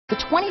The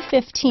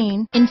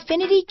 2015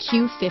 Infiniti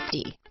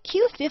Q50.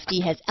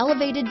 Q50 has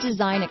elevated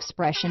design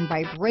expression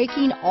by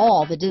breaking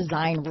all the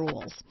design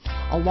rules.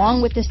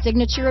 Along with the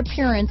signature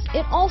appearance,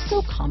 it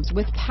also comes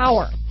with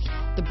power.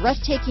 The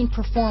breathtaking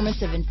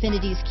performance of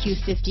Infiniti's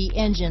Q50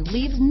 engine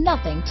leaves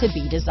nothing to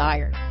be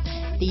desired.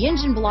 The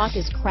engine block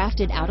is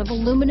crafted out of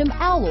aluminum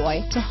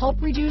alloy to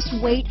help reduce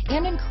weight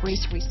and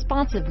increase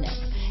responsiveness,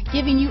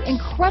 giving you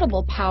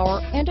incredible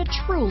power and a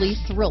truly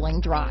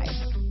thrilling drive.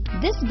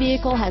 This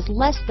vehicle has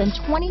less than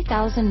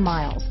 20,000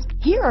 miles.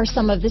 Here are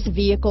some of this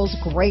vehicle's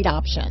great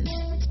options: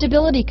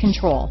 stability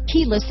control,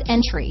 keyless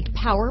entry,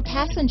 power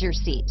passenger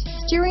seat,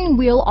 steering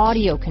wheel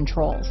audio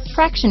controls,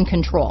 traction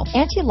control,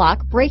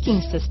 anti-lock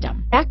braking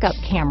system, backup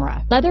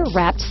camera,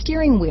 leather-wrapped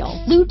steering wheel,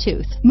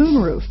 Bluetooth,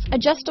 moonroof,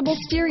 adjustable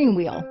steering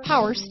wheel,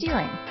 power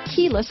steering,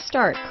 keyless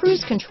start,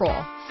 cruise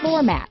control,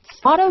 floor mats,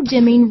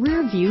 auto-dimming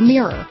rear view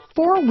mirror,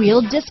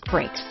 four-wheel disc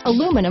brakes,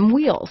 aluminum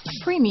wheels,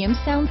 premium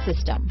sound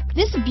system.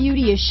 This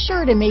beauty is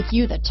sure to make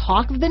you the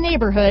talk of the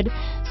neighborhood,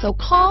 so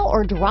call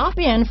or drop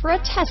in for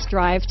a test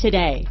drive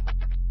today.